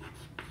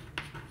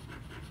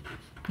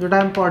जोटा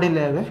हम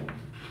पढ़िले एबे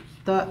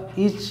तो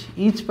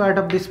each part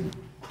of this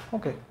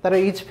okay तार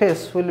each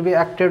face will be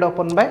acted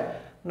upon by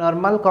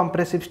normal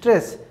compressive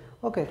stress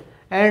okay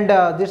and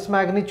this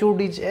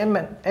magnitude is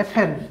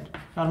Fn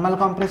normal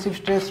compressive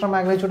stress row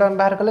magnitude हम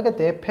बाहर कले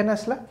केते Fn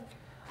असला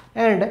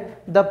and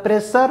the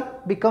pressure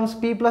becomes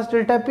P plus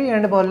delta P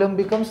and volume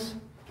becomes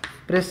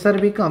pressure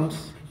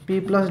becomes P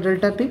plus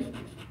delta P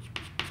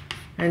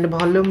and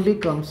volume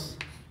becomes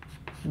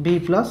V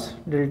plus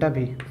delta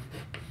V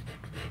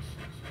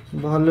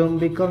volume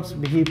becomes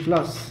V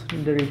plus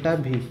delta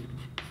V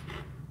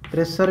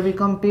pressure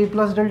become P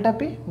plus delta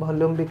P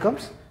volume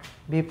becomes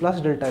V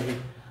plus delta V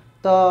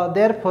so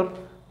therefore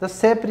the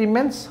shape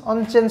remains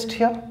unchanged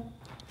here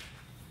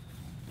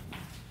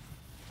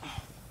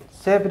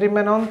shape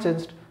remain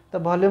unchanged the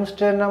volume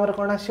strain number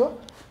कौन आसियो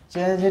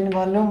change in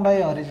volume by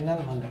original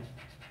volume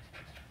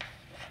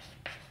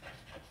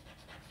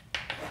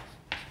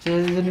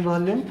change in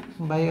volume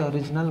by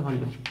original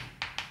volume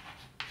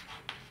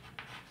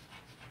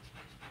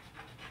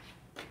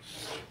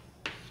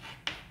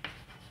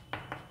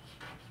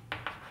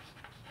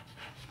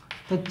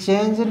तो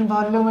change in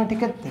volume eighty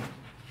केते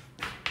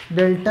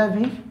delta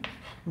V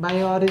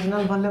bye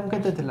original volume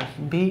केते थिला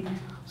V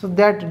so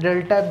that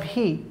delta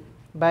V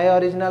bye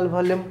original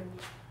volume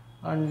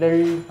and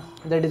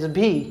that is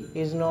V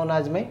is known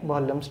as my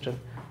volume strain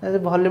as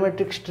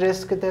volumetric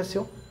stress केते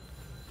आसियो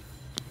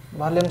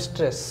volume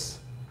stress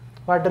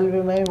what will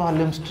be my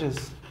volume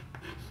stress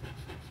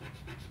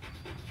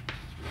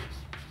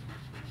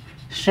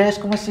stress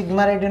को मैं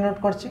sigma रे denote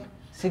करछि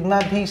sigma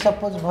V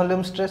suppose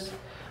volume stress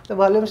तो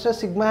volume stress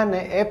sigma ने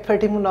F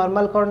एठी मु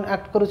normal cone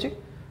act करूछि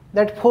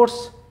that force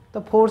तो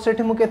फोर्स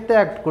एठी मु केते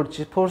एक्ट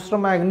करछि फोर्स रो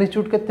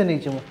मैग्नीट्यूड केते नै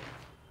छि मु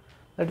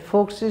that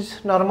force is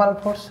normal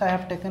force I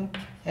have taken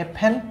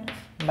Fn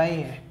by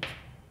A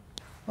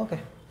okay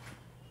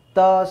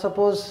तो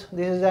suppose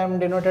this is I am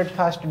denoted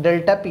first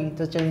delta P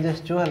तो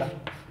चेंजेस जो हला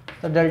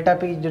तो delta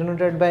P is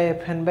denoted by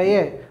Fn by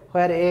A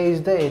where A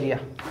is the area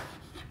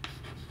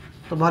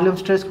तो volume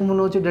stress को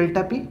मुनो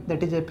delta P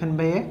that is Fn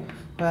by A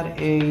where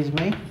A is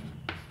my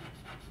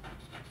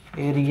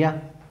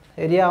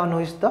area on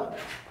which the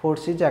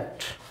force is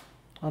act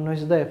on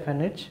which the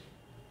Fn is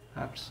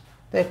acts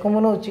तो एक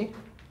मुनो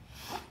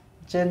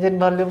change in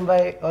volume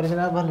by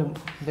original volume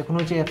देखो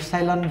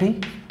epsilon V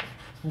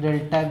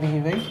delta V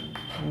by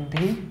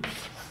V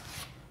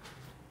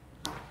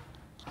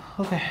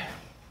okay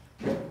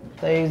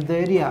that is the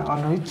area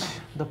on which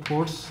the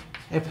force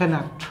Fn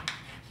acts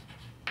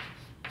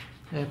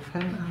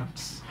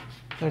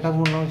so এটা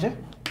মনে হচ্ছে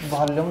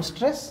volume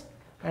stress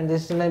and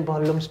this is my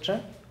volume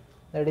strain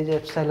that is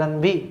epsilon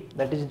V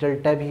that is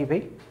delta V by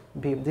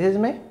V this is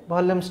my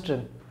volume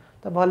strain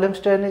the volume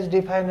strain is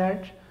defined as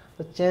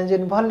the change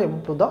in volume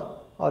to the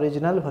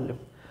original volume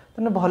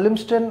तेना volume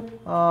strain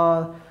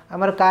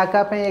आमर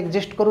क्या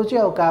exist करुच्ची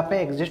आ क्या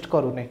exist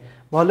करूनी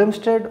volume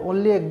strain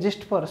only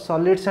exist for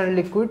solids and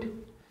liquid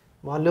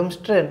volume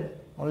strain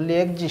only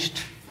exist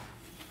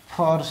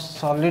for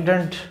solid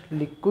and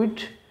liquid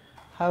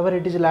however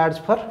it is large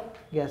for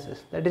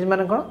gases that is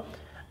माने कौन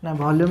ना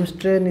volume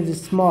strain is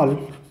small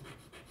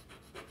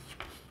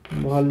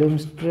volume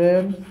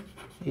strain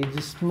is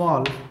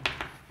small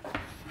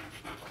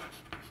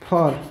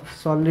for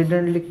solid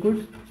and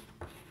liquid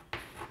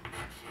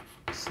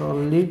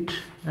solid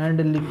and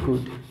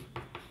liquid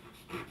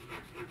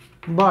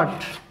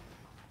but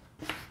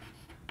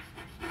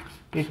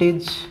it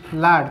is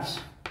large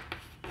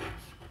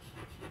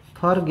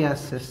for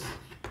gases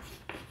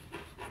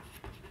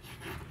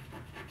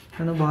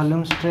and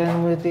volume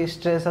strain with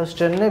stress or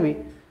strain ne bhi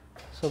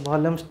so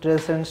volume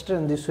stress and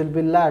strain this will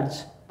be large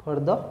for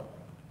the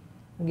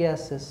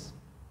gases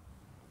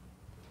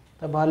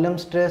the volume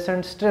stress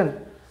and strain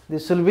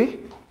this will be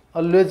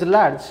always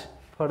large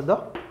for the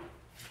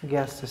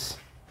gases.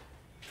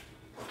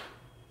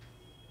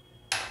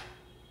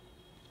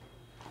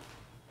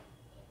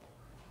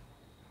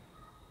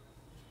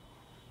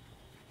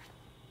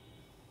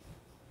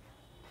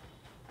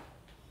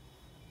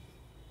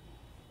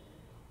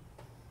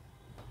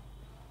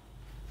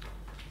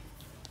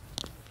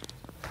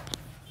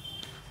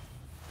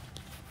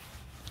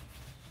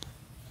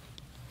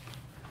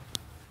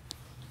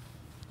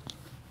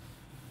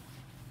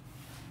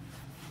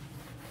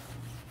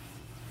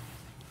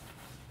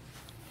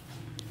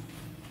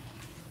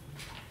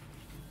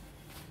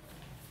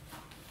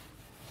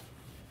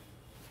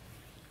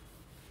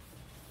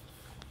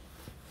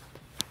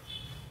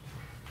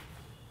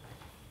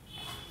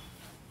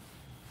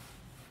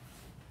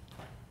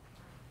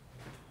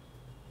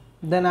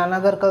 Then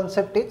another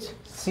concept is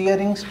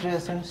shearing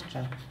stress and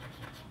strain.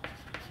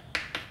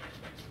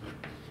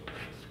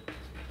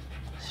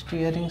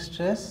 Shearing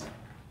stress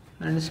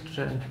and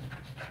strain.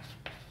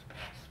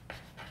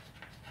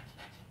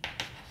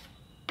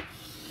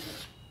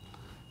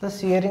 The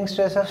shearing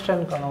stress और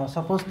strain कौन हो?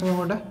 Suppose तुम्हें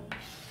बोले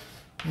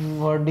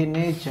body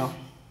nature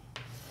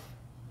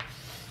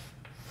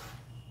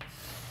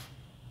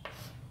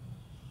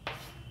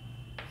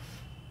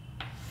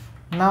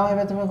now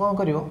एबे तुम्हें कौन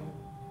करियो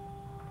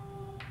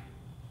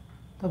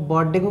तो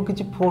बॉडी को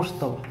किसी फोर्स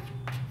दब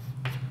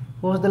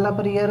फोर्स देला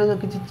पर यार जो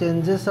किसी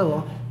चेंजेस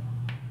हम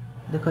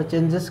देखो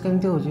चेंजेस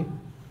केमती हो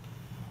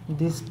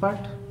this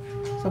part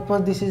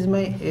suppose this is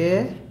my A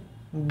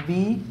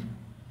B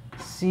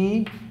C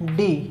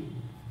D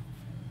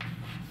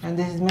and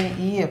this is my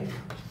E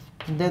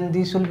F then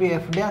this will be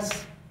F dash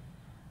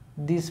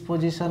this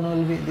position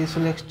will be this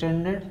will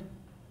extended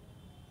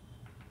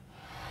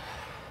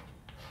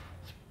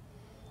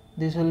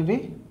this will be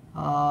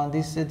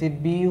this यदि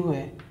B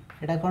हुए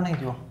एटा कौन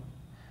हो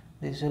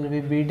this will be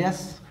B dash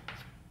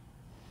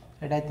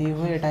एटा ती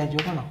हुए एटा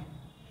हो कौन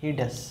ई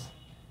dash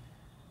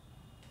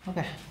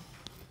okay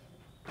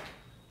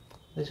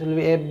this will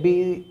be A B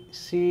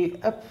C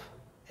F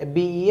A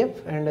B E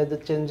F and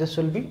the changes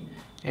will be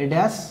A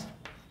dash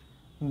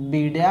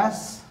B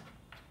dash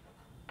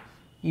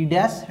E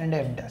dash and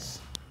F dash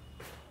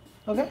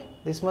okay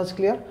this much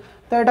clear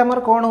तो एटा मोर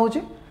कौन हो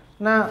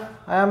ना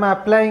I am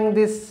applying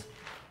this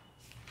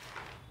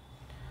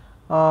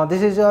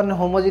this is an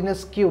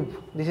homogeneous cube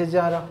this is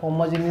our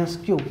homogeneous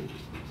cube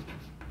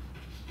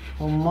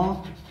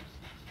homogeneous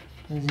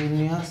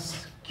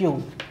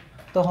cube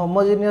तो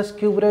homogeneous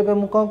cube रे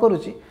मैं कौन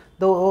करूँगी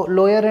the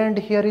lower end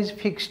here is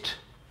fixed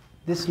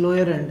this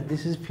lower end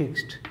this is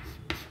fixed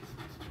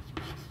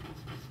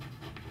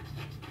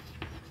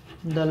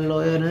the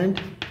lower end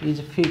is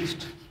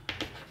fixed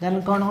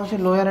then कौन हो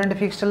lower end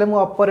fixed ले मैं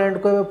upper end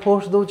को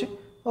force दूँगी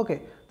okay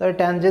तो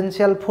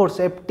tangential force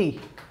ft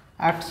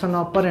acts on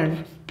upper end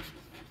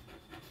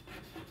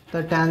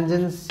the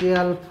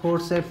tangential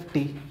force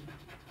Ft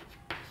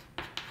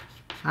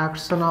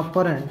acts on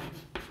upper end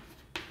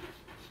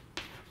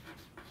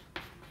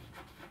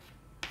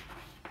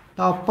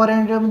तो upper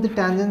end रे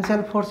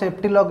tangential force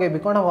Ft लगे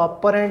कौन हम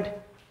upper end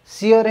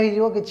shear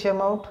हो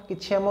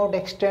किछि amount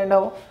extend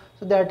हम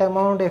so that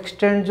amount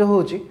extend जो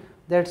होची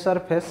that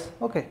surface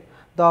okay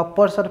the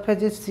upper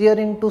surface is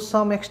shearing to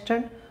some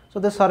extent so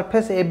the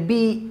surface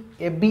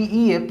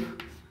ABEF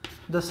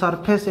the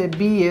surface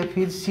ABEF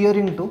is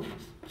shearing to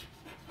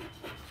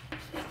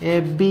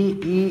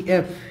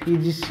ABEF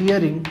is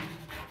shearing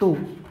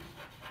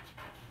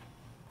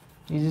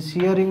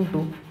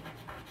to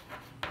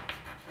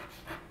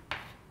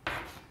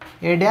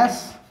A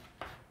dash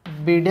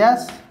B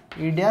dash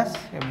E dash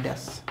F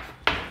dash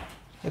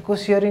echo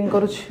shearing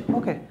करुछ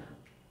okay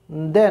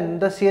then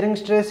the shearing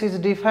stress is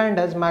defined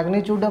as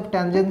magnitude of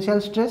tangential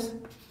stress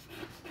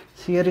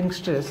shearing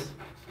stress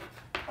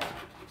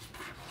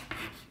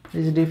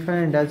is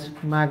defined as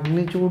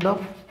magnitude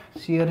of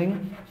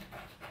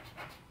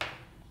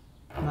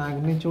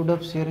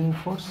shearing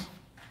force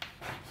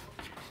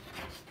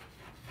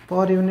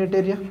per unit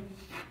area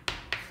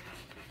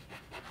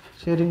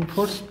shearing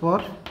force per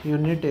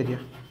unit area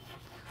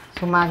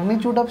So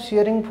magnitude of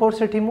shearing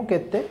force एठी मु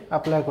केते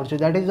apply करछु,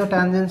 that is the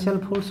tangential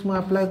force मु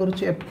apply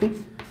करछु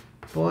Ft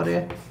per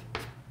A.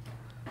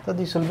 So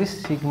this will be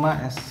sigma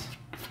s.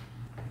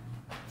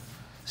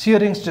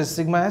 Shearing stress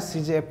sigma s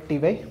is Ft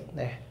by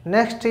A.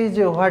 Next is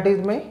what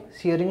is my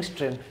shearing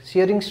strain.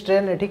 Shearing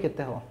strain एठी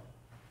केते हो,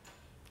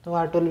 तो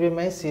what will be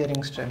my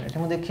shearing strain. एठी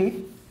मु देखि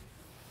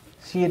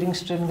shearing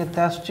strain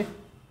केते आछी.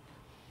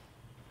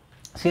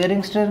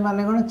 Shearing strain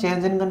माने कोन,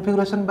 change in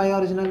configuration by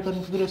original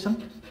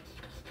configuration.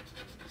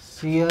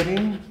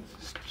 Shearing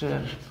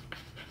strain.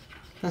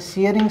 The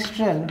shearing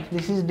strain,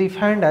 this is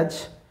defined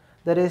as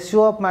the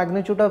ratio of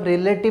magnitude of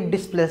relative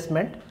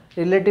displacement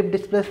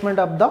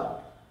of the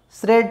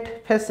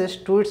thread faces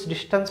to its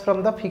distance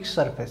from the fixed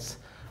surface.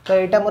 So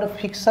it is a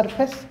fixed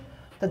surface,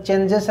 the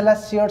changes la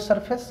sheared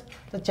surface,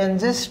 the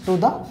changes to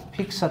the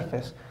fixed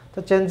surface.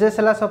 The changes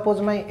la suppose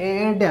my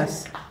AA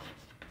dash,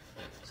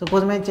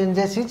 suppose my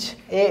changes is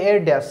AA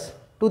dash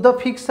to the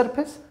fixed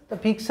surface, the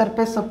fixed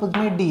surface suppose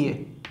my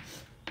DA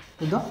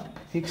to the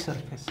fixed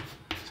surface.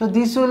 So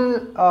this will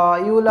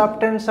you will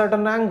obtain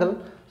certain angle,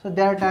 so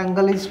that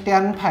angle is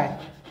tan phi.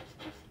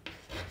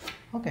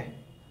 Okay,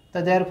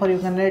 so therefore you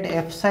can write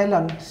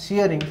epsilon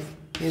shearing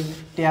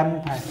is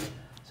tan phi.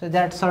 So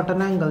that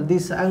certain angle,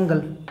 this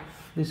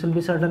will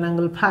be certain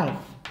angle phi.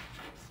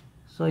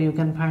 So you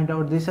can find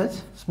out this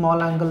as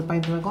small angle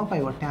pai तुमे कौन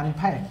पाइबो, tan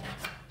phi.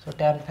 So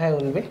tan phi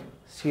will be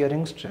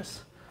shearing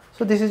stress.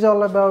 So this is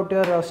all about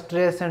your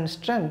stress and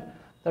strain,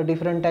 the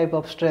different type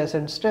of stress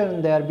and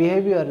strain, their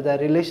behavior, their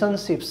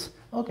relationships.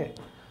 Okay,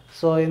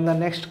 so in the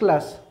next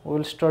class we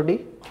will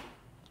study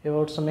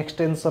about some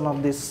extension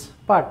of this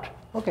part.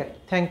 Okay,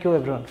 thank you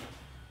everyone.